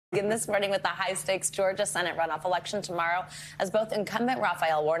Begin this morning with the high-stakes Georgia Senate runoff election tomorrow as both incumbent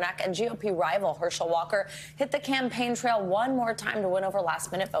Raphael Warnock and GOP rival Herschel Walker hit the campaign trail one more time to win over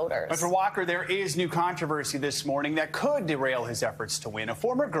last-minute voters. But for Walker, there is new controversy this morning that could derail his efforts to win. A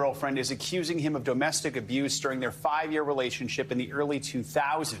former girlfriend is accusing him of domestic abuse during their 5-year relationship in the early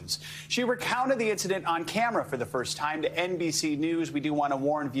 2000s. She recounted the incident on camera for the first time to NBC News. We do want to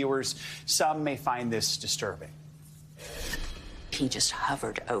warn viewers, some may find this disturbing. He just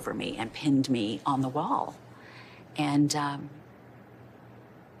hovered over me and pinned me on the wall and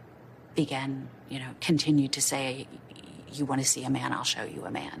continued to say, "You want to see a man, I'll show you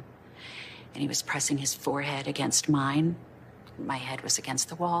a man." And he was pressing his forehead against mine. My head was against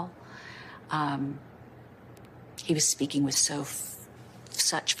the wall. He was speaking with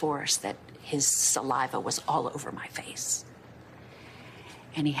such force that his saliva was all over my face.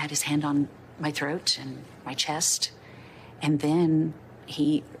 And he had his hand on my throat and my chest. And then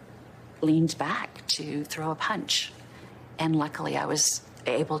he leaned back to throw a punch. And luckily I was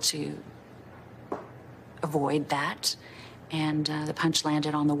able to avoid that. And the punch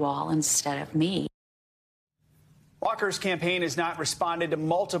landed on the wall instead of me. Walker's campaign has not responded to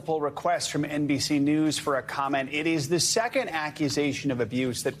multiple requests from NBC News for a comment. It is the second accusation of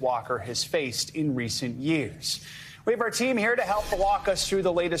abuse that Walker has faced in recent years. We have our team here to help walk us through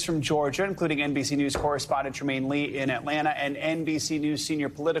the latest from Georgia, including NBC News correspondent Tremaine Lee in Atlanta and NBC News senior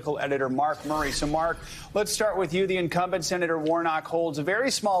political editor Mark Murray. So, Mark, let's start with you. The incumbent Senator Warnock holds a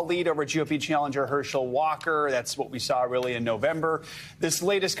very small lead over GOP challenger Herschel Walker. That's what we saw really in November. This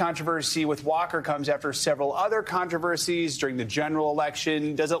latest controversy with Walker comes after several other controversies during the general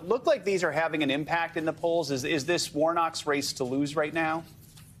election. Does it look like these are having an impact in the polls? Is this Warnock's race to lose right now?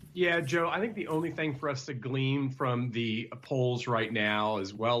 Yeah, Joe, I think the only thing for us to glean from the polls right now,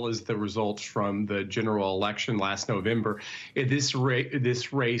 as well as the results from the general election last November, this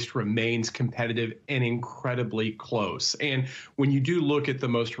race remains competitive and incredibly close. And when you do look at the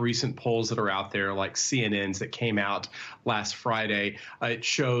most recent polls that are out there, like CNN's that came out last Friday, it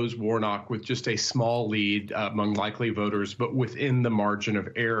shows Warnock with just a small lead among likely voters, but within the margin of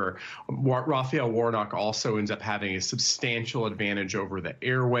error. Raphael Warnock also ends up having a substantial advantage over the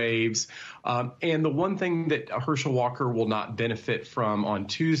airwaves. And the one thing that Herschel Walker will not benefit from on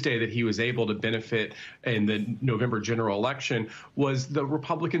Tuesday that he was able to benefit in the November general election was the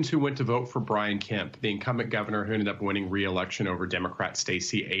Republicans who went to vote for Brian Kemp, the incumbent governor who ended up winning re-election over Democrat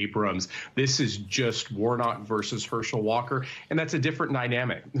Stacey Abrams. This is just Warnock versus Herschel Walker, and that's a different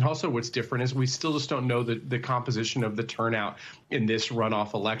dynamic. And also what's different is we still just don't know the composition of the turnout in this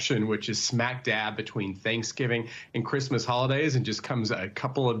runoff election, which is smack dab between Thanksgiving and Christmas holidays and just comes a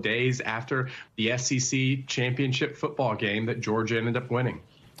couple of days after the SEC championship football game that Georgia ended up winning.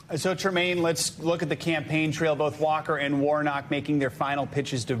 So, Tremaine, let's look at the campaign trail. Both Walker and Warnock making their final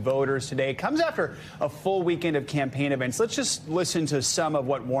pitches to voters today. It comes after a full weekend of campaign events. Let's just listen to some of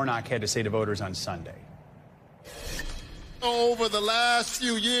what Warnock had to say to voters on Sunday. Over the last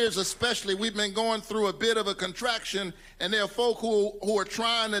few years especially, we've been going through a bit of a contraction, and there are folk who are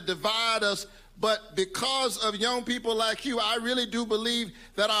trying to divide us. But because of young people like you, I really do believe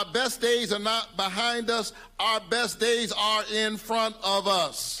that our best days are not behind us. Our best days are in front of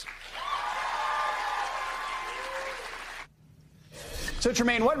us. So,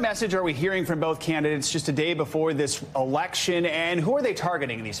 Tremaine, what message are we hearing from both candidates just a day before this election, and who are they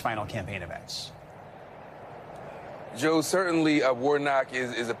targeting in these final campaign events? Joe, certainly Warnock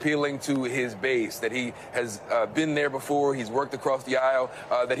is appealing to his base, that he has been there before, he's worked across the aisle,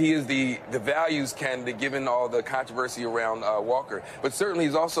 that he is the values candidate given all the controversy around Walker. But certainly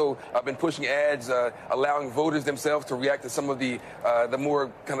he's also been pushing ads, allowing voters themselves to react to some of the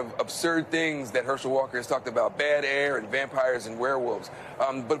more kind of absurd things that Herschel Walker has talked about, bad air and vampires and werewolves.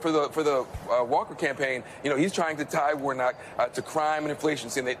 But for the Walker campaign, you know, he's trying to tie Warnock to crime and inflation,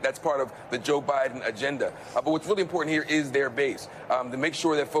 saying that that's part of the Joe Biden agenda. But what's really important here is their base, to make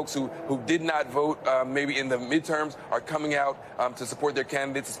sure that folks who did not vote maybe in the midterms are coming out to support their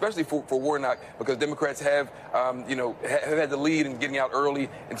candidates, especially for Warnock, because Democrats have had the lead in getting out early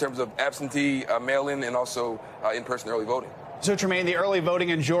in terms of absentee mail-in and also in-person early voting. So, Tremaine, the early voting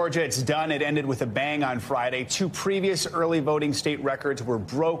in Georgia, it's done. It ended with a bang on Friday. 2 previous early voting state records were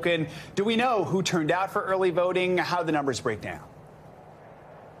broken. Do we know who turned out for early voting? How do the numbers break down?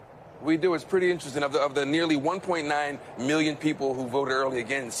 We do. It's pretty interesting. Of the nearly 1.9 million people who voted early,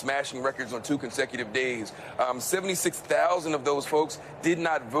 again, smashing records on 2 consecutive days, 76,000 of those folks did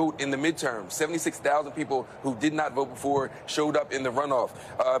not vote in the midterm. 76,000 people who did not vote before showed up in the runoff.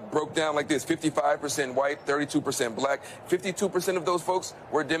 Broke down like this: 55% white, 32% black. 52% of those folks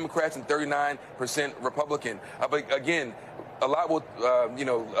were Democrats and 39% Republican. But again, a lot will,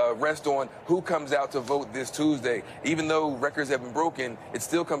 rest on who comes out to vote this Tuesday. Even though records have been broken, it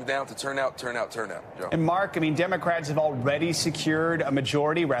still comes down to turnout. Joe. And Mark, Democrats have already secured a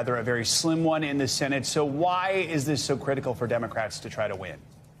majority, rather a very slim one in the Senate. So why is this so critical for Democrats to try to win?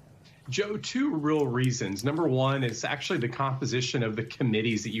 Joe, two real reasons. Number one is actually the composition of the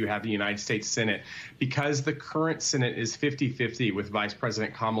committees that you have in the United States Senate. Because the current Senate is 50-50 with Vice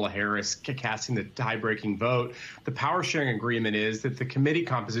President Kamala Harris casting the tie-breaking vote, the power-sharing agreement is that the committee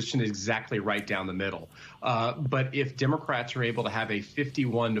composition is exactly right down the middle. But if Democrats are able to have a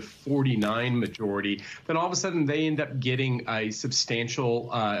 51-49 majority, then all of a sudden they end up getting a substantial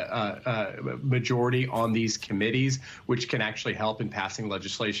majority on these committees, which can actually help in passing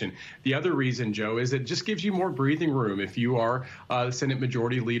legislation. The other reason, Joe, is it just gives you more breathing room if you are Senate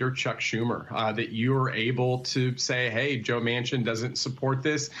Majority Leader Chuck Schumer, that you are able to say, hey, Joe Manchin doesn't support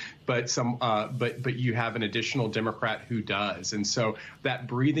this, but you have an additional Democrat who does. And so that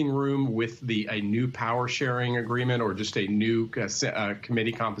breathing room with a new power sharing agreement or just a new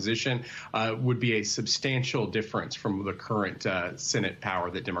committee composition would be a substantial difference from the current Senate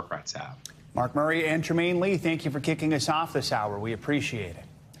power that Democrats have. Mark Murray and Tremaine Lee, thank you for kicking us off this hour. We appreciate it.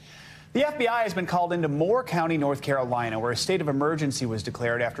 The FBI has been called into Moore County, North Carolina, where a state of emergency was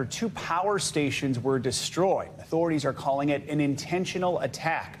declared after 2 power stations were destroyed. Authorities are calling it an intentional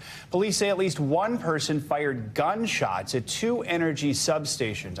attack. Police say at least one person fired gunshots at 2 energy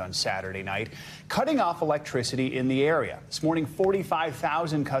substations on Saturday night, cutting off electricity in the area. This morning,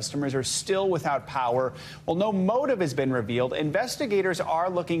 45,000 customers are still without power. While no motive has been revealed, investigators are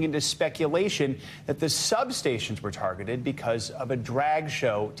looking into speculation that the substations were targeted because of a drag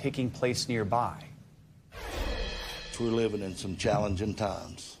show taking place nearby. We're living in some challenging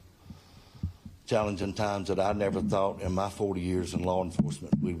times that I never thought in my 40 years in law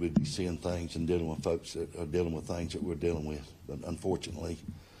enforcement we would be seeing things and dealing with folks that are dealing with things that we're dealing with. But unfortunately,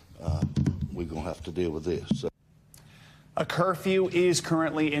 we're going to have to deal with this. So. A curfew is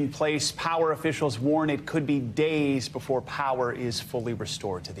currently in place. Power officials warn it could be days before power is fully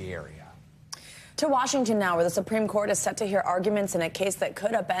restored to the area. To Washington now, where the Supreme Court is set to hear arguments in a case that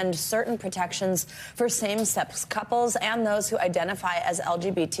could upend certain protections for same-sex couples and those who identify as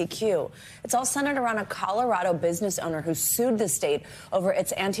LGBTQ. It's all centered around a Colorado business owner who sued the state over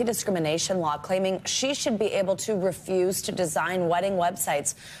its anti-discrimination law, claiming she should be able to refuse to design wedding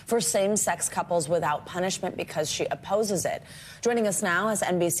websites for same-sex couples without punishment because she opposes it. Joining us now is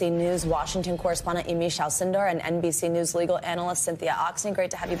NBC News Washington correspondent Yamiche Alcindor and NBC News legal analyst Cynthia Oxney.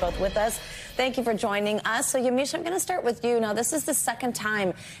 Great to have you both with us. Thank you for joining us. So, Yamiche, I'm going to start with you. Now, this is the second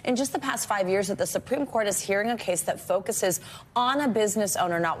time in just the past 5 years that the Supreme Court is hearing a case that focuses on a business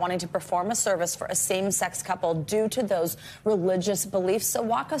owner not wanting to perform a service for a same-sex couple due to those religious beliefs. So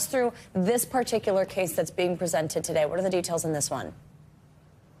walk us through this particular case that's being presented today. What are the details in this one?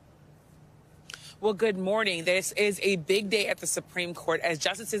 Well, good morning. This is a big day at the Supreme Court as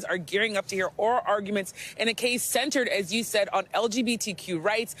justices are gearing up to hear oral arguments in a case centered, as you said, on LGBTQ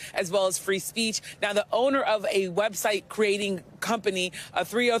rights as well as free speech. Now, the owner of a website creating company,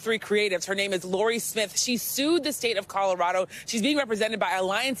 303 Creatives, her name is Lori Smith. She sued the state of Colorado. She's being represented by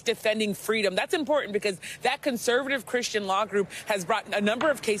Alliance Defending Freedom. That's important because that conservative Christian law group has brought a number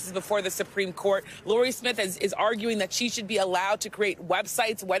of cases before the Supreme Court. Lori Smith is arguing that she should be allowed to create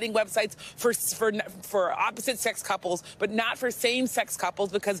websites, wedding websites for opposite-sex couples, but not for same-sex couples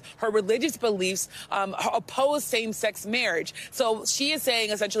because her religious beliefs oppose same-sex marriage. So she is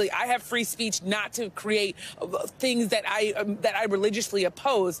saying, essentially, I have free speech not to create things that I religiously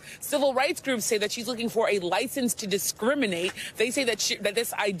oppose. Civil rights groups say that she's looking for a license to discriminate. They say that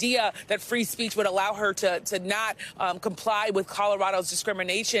this idea that free speech would allow her to not comply with Colorado's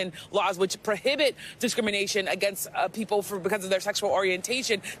discrimination laws, which prohibit discrimination against people because of their sexual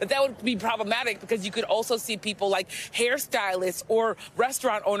orientation, that would be problematic because you could also see people like hairstylists or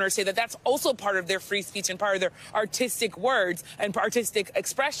restaurant owners say that that's also part of their free speech and part of their artistic words and artistic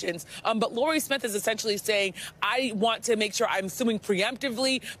expressions. But Lori Smith is essentially saying, I want to make sure I'm suing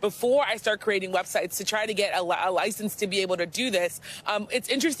preemptively before I start creating websites to try to get a license to be able to do this. It's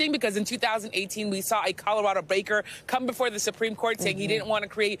interesting because in 2018, we saw a Colorado baker come before the Supreme Court saying he didn't want to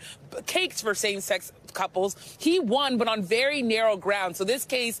create cakes for same-sex couples. He won, but on very narrow ground. So this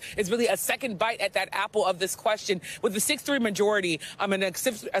case is really a second bite at that apple of this question. With the 6-3 majority, a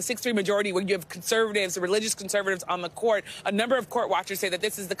 6-3 majority where you have conservatives, religious conservatives on the court, a number of court watchers say that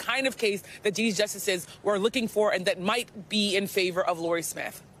this is the kind of case that these justices were looking for and that might be in favor of Lori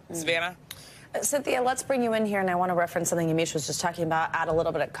Smith. Savannah? Cynthia, let's bring you in here, and I want to reference something Yamiche was just talking about, add a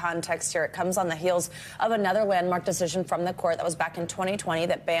little bit of context here. It comes on the heels of another landmark decision from the court that was back in 2020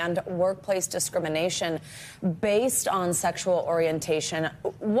 that banned workplace discrimination based on sexual orientation.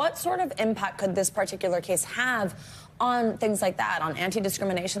 What sort of impact could this particular case have on things like that, on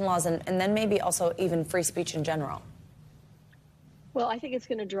anti-discrimination laws, and then maybe also even free speech in general? Well, I think it's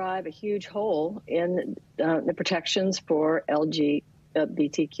going to drive a huge hole in the protections for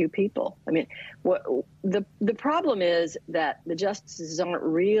LGBTQ people. I mean, the problem is that the justices aren't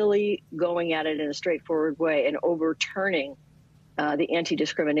really going at it in a straightforward way and overturning the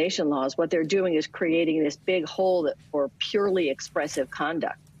anti-discrimination laws. What they're doing is creating this big hole for purely expressive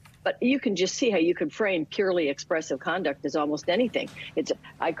conduct. But you can just see how you could frame purely expressive conduct as almost anything. It's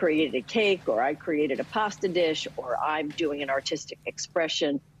I created a cake, or I created a pasta dish, or I'm doing an artistic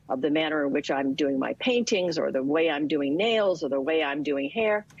expression of the manner in which I'm doing my paintings, or the way I'm doing nails, or the way I'm doing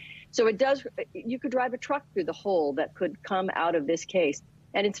hair. So you could drive a truck through the hole that could come out of this case,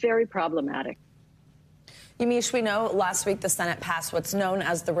 and it's very problematic. Yamiche, we know last week the Senate passed what's known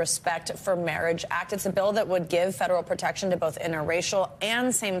as the Respect for Marriage Act. It's a bill that would give federal protection to both interracial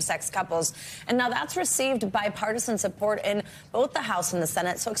and same-sex couples. And now that's received bipartisan support in both the House and the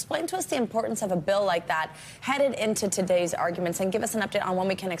Senate. So explain to us the importance of a bill like that headed into today's arguments, and give us an update on when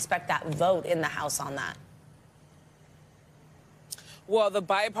we can expect that vote in the House on that. Well, the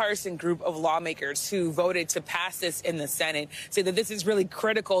bipartisan group of lawmakers who voted to pass this in the Senate say that this is really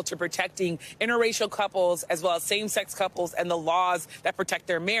critical to protecting interracial couples as well as same-sex couples and the laws that protect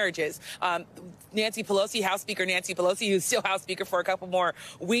their marriages. Nancy Pelosi, House Speaker Nancy Pelosi, who's still House Speaker for a couple more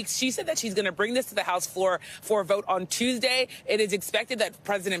weeks, she said that she's going to bring this to the House floor for a vote on Tuesday. It is expected that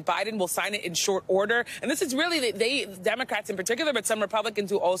President Biden will sign it in short order. And this is really, Democrats in particular, but some Republicans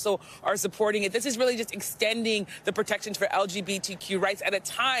who also are supporting it, this is really just extending the protections for LGBTQ rights at a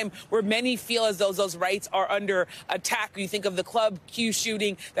time where many feel as though those rights are under attack. You think of the Club Q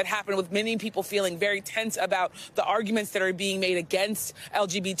shooting that happened, with many people feeling very tense about the arguments that are being made against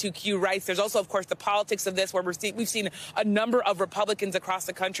LGBTQ rights. There's also, of course, the politics of this, where we've seen a number of Republicans across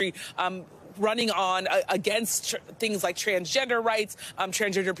the country running on against things like transgender rights,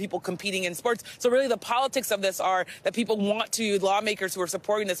 transgender people competing in sports. So really the politics of this are that people want to, lawmakers who are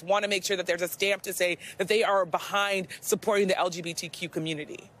supporting this want to make sure that there's a stamp to say that they are behind supporting the LGBTQ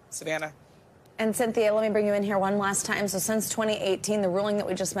community. Savannah. And Cynthia, let me bring you in here one last time. So since 2018, the ruling that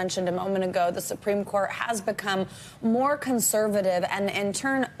we just mentioned a moment ago, the Supreme Court has become more conservative and in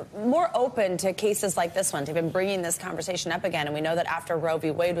turn more open to cases like this one. They've been bringing this conversation up again. And we know that after Roe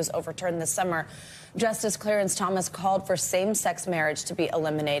v. Wade was overturned this summer, Justice Clarence Thomas called for same-sex marriage to be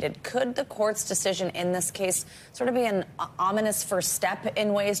eliminated. Could the court's decision in this case sort of be an ominous first step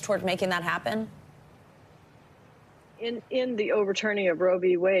in ways toward making that happen? In the overturning of Roe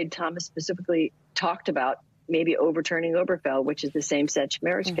v. Wade, Thomas specifically talked about maybe overturning Obergefell, which is the same-sex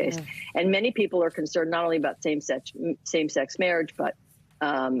marriage case. And many people are concerned not only about same-sex marriage, but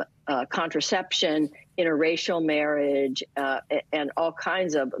contraception, interracial marriage, and all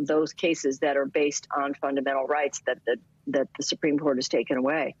kinds of those cases that are based on fundamental rights that the Supreme Court has taken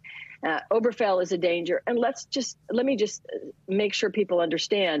away. Obergefell is a danger. And let me just make sure people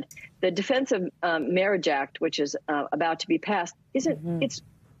understand the Defense of Marriage Act, which is about to be passed,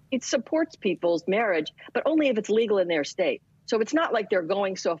 it supports people's marriage, but only if it's legal in their state. So it's not like they're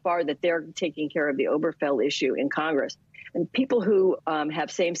going so far that they're taking care of the Obergefell issue in Congress. And people who have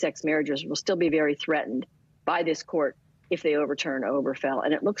same-sex marriages will still be very threatened by this court if they overturn Obergefell.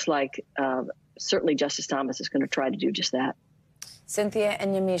 And it looks like certainly Justice Thomas is going to try to do just that. Cynthia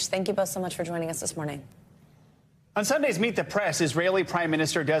and Yamiche, thank you both so much for joining us this morning. On Sunday's Meet the Press, Israeli Prime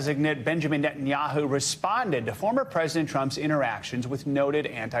Minister-designate Benjamin Netanyahu responded to former President Trump's interactions with noted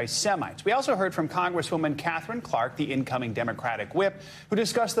anti-Semites. We also heard from Congresswoman Catherine Clark, the incoming Democratic whip, who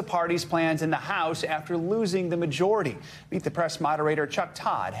discussed the party's plans in the House after losing the majority. Meet the Press moderator Chuck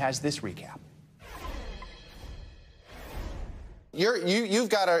Todd has this recap. You've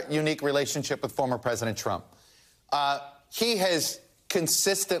got a unique relationship with former President Trump. He has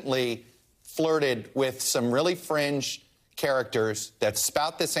consistently flirted with some really fringe characters that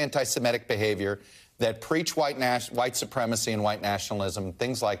spout this anti-Semitic behavior, that preach white supremacy and white nationalism,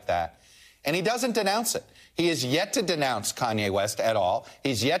 things like that. And he doesn't denounce it. He is yet to denounce Kanye West at all.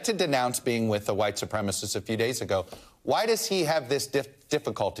 He's yet to denounce being with a white supremacist a few days ago. Why does he have this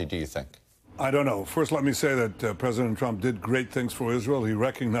difficulty, do you think? I don't know. First, let me say that President Trump did great things for Israel. He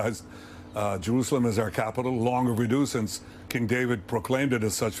recognized Jerusalem as our capital, long overdue since King David proclaimed it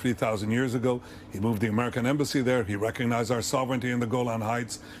as such 3,000 years ago. He moved the American embassy there. He recognized our sovereignty in the Golan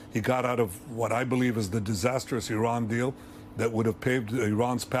Heights. He got out of what I believe is the disastrous Iran deal that would have paved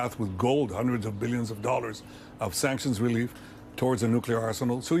Iran's path with gold, hundreds of billions of dollars of sanctions relief towards a nuclear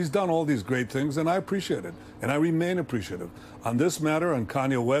arsenal. So he's done all these great things, and I appreciate it, and I remain appreciative. On this matter, on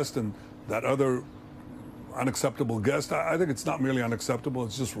Kanye West and that other unacceptable guest, I think it's not merely unacceptable,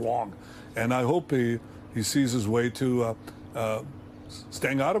 it's just wrong. And I hope he sees his way to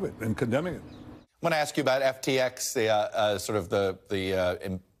staying out of it and condemning it. I want to ask you about FTX,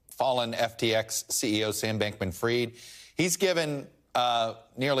 the fallen FTX CEO, Sam Bankman-Fried. He's given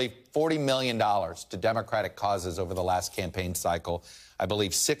nearly $40 million to Democratic causes over the last campaign cycle. I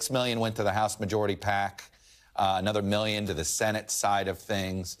believe $6 million went to the House Majority PAC, another $1 million to the Senate side of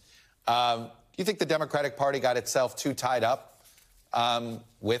things. Do you think the Democratic Party got itself too tied up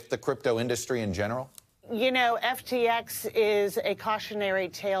with the crypto industry in general? You know, FTX is a cautionary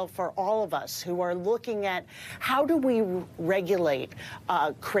tale for all of us who are looking at how do we regulate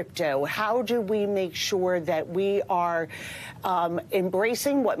crypto? How do we make sure that we are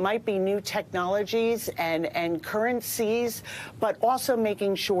embracing what might be new technologies and currencies, but also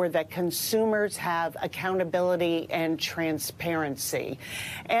making sure that consumers have accountability and transparency.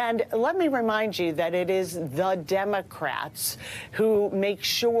 And let me remind you that it is the Democrats who make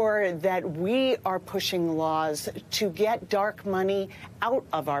sure that we are pushing laws to get dark money out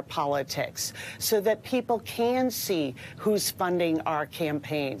of our politics so that people can see who's funding our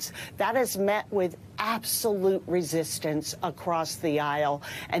campaigns. That is met with absolute resistance across the aisle,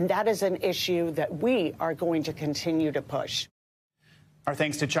 and that is an issue that we are going to continue to push. Our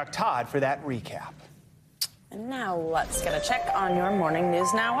thanks to Chuck Todd for that recap. And now let's get a check on your morning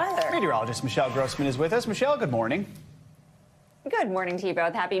news now weather. Meteorologist Michelle Grossman is with us. Michelle, good morning. Good morning to you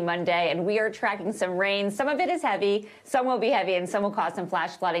both. Happy Monday. And we are tracking some rain. Some of it is heavy. Some will be heavy and some will cause some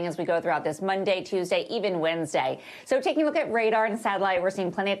flash flooding as we go throughout this Monday, Tuesday, even Wednesday. So taking a look at radar and satellite, we're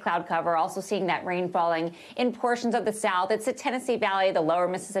seeing plenty of cloud cover. Also seeing that rain falling in portions of the south. It's the Tennessee Valley, the lower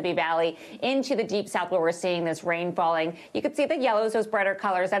Mississippi Valley, into the deep south where we're seeing this rain falling. You can see the yellows, those brighter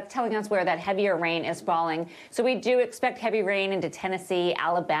colors. That's telling us where that heavier rain is falling. So we do expect heavy rain into Tennessee,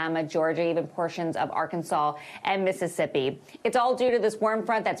 Alabama, Georgia, even portions of Arkansas and Mississippi. It's all due to this warm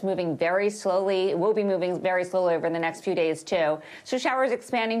front that's moving very slowly. It will be moving very slowly over the next few days, too. So showers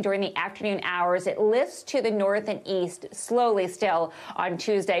expanding during the afternoon hours. It lifts to the north and east slowly still on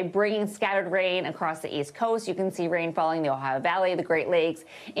Tuesday, bringing scattered rain across the East Coast. You can see rain falling in the Ohio Valley, the Great Lakes,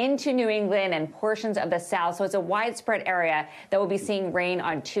 into New England and portions of the South. So it's a widespread area that will be seeing rain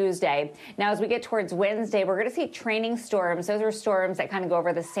on Tuesday. Now, as we get towards Wednesday, we're going to see training storms. Those are storms that kind of go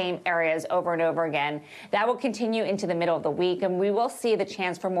over the same areas over and over again. That will continue into the middle of the week, and we will see the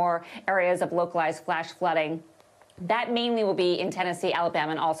chance for more areas of localized flash flooding. That mainly will be in Tennessee,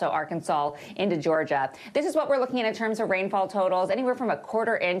 Alabama, and also Arkansas into Georgia. This is what we're looking at in terms of rainfall totals, anywhere from a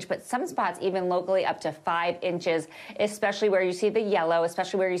quarter inch, but some spots even locally up to 5 inches, especially where you see the yellow,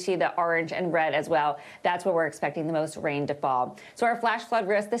 especially where you see the orange and red as well. That's where we're expecting the most rain to fall. So our flash flood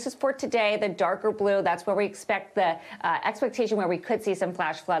risk, this is for today, the darker blue. That's where we expect the expectation where we could see some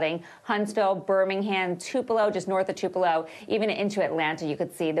flash flooding. Huntsville, Birmingham, Tupelo, just north of Tupelo, even into Atlanta, you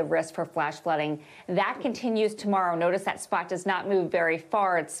could see the risk for flash flooding. That continues tomorrow. Notice that spot does not move very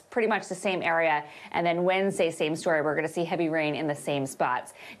far. It's pretty much the same area. And then Wednesday, same story. We're going to see heavy rain in the same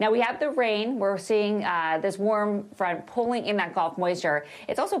spots. Now we have the rain. We're seeing this warm front pulling in that Gulf moisture.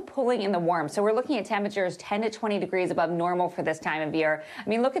 It's also pulling in the warm. So we're looking at temperatures 10 to 20 degrees above normal for this time of year. I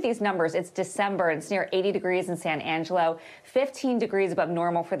mean, look at these numbers. It's December. It's near 80 degrees in San Angelo, 15 degrees above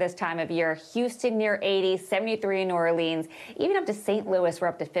normal for this time of year. Houston near 80, 73 in New Orleans, even up to St. Louis. We're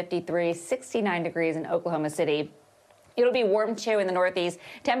up to 53, 69 degrees in Oklahoma City. It'll be warm, too, in the Northeast.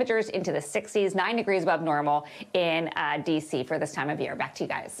 Temperatures into the 60s, 9 degrees above normal in D.C. for this time of year. Back to you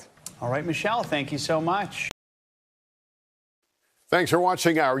guys. All right, Michelle, thank you so much. Thanks for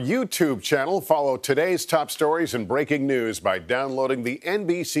watching our YouTube channel. Follow today's top stories and breaking news by downloading the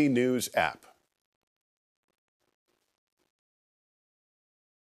NBC News app.